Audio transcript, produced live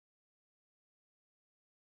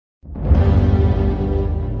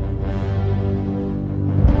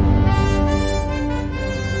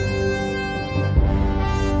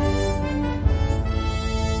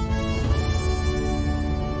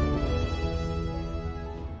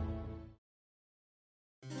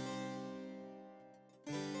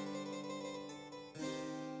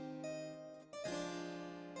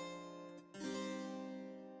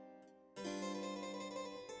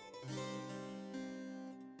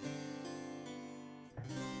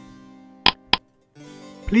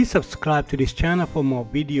Please subscribe to this channel for more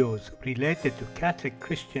videos related to Catholic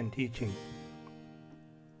Christian teaching.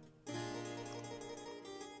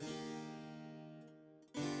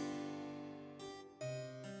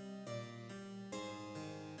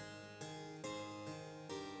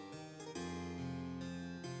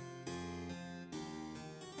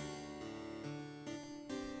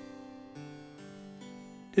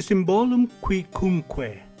 The Symbolum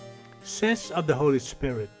Quicumque says of the Holy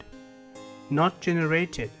Spirit, not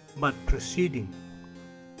generated but proceeding.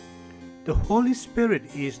 The Holy Spirit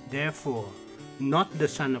is therefore not the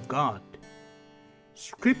Son of God.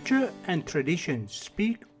 Scripture and tradition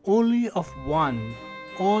speak only of one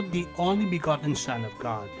or the only begotten Son of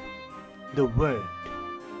God, the Word.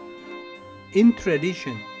 In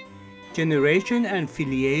tradition, generation and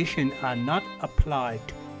filiation are not applied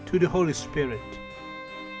to the Holy Spirit.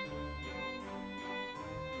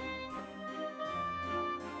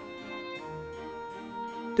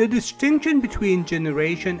 The distinction between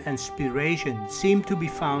generation and spiration seems to be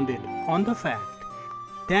founded on the fact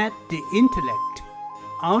that the intellect,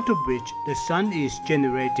 out of which the Son is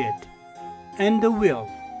generated, and the will,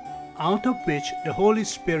 out of which the Holy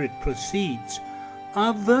Spirit proceeds,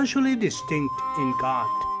 are virtually distinct in God,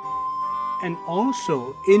 and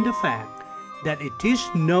also in the fact that it is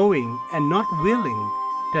knowing and not willing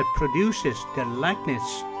that produces the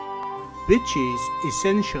likeness, which is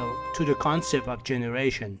essential to the concept of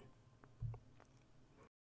generation.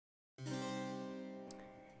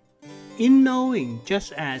 In knowing,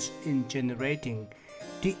 just as in generating,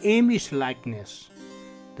 the aim is likeness,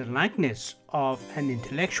 the likeness of an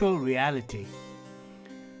intellectual reality.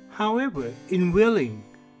 However, in willing,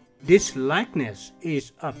 this likeness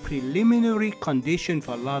is a preliminary condition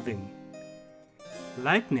for loving.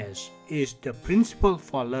 Likeness is the principle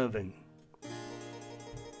for loving.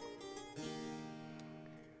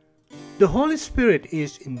 The Holy Spirit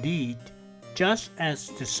is indeed, just as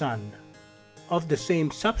the Son, of the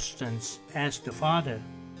same substance as the Father,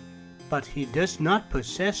 but he does not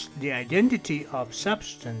possess the identity of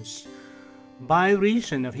substance by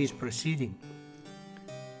reason of his proceeding.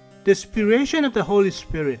 The spiration of the Holy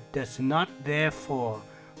Spirit does not therefore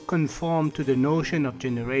conform to the notion of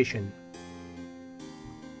generation.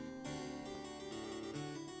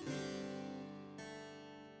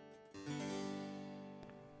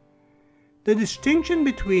 The distinction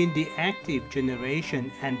between the active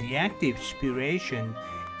generation and the active spiration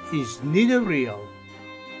is neither real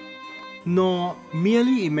nor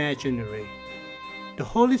merely imaginary. The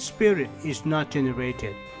Holy Spirit is not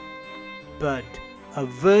generated, but a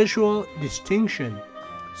virtual distinction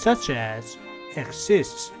such as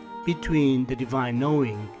exists between the divine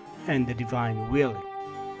knowing and the divine willing.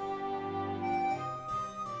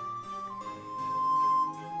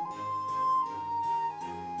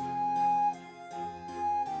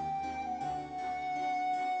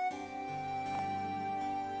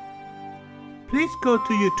 Please go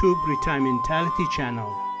to YouTube Retirement channel,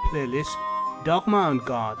 playlist Dogma on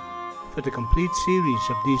God for the complete series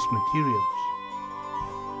of these materials.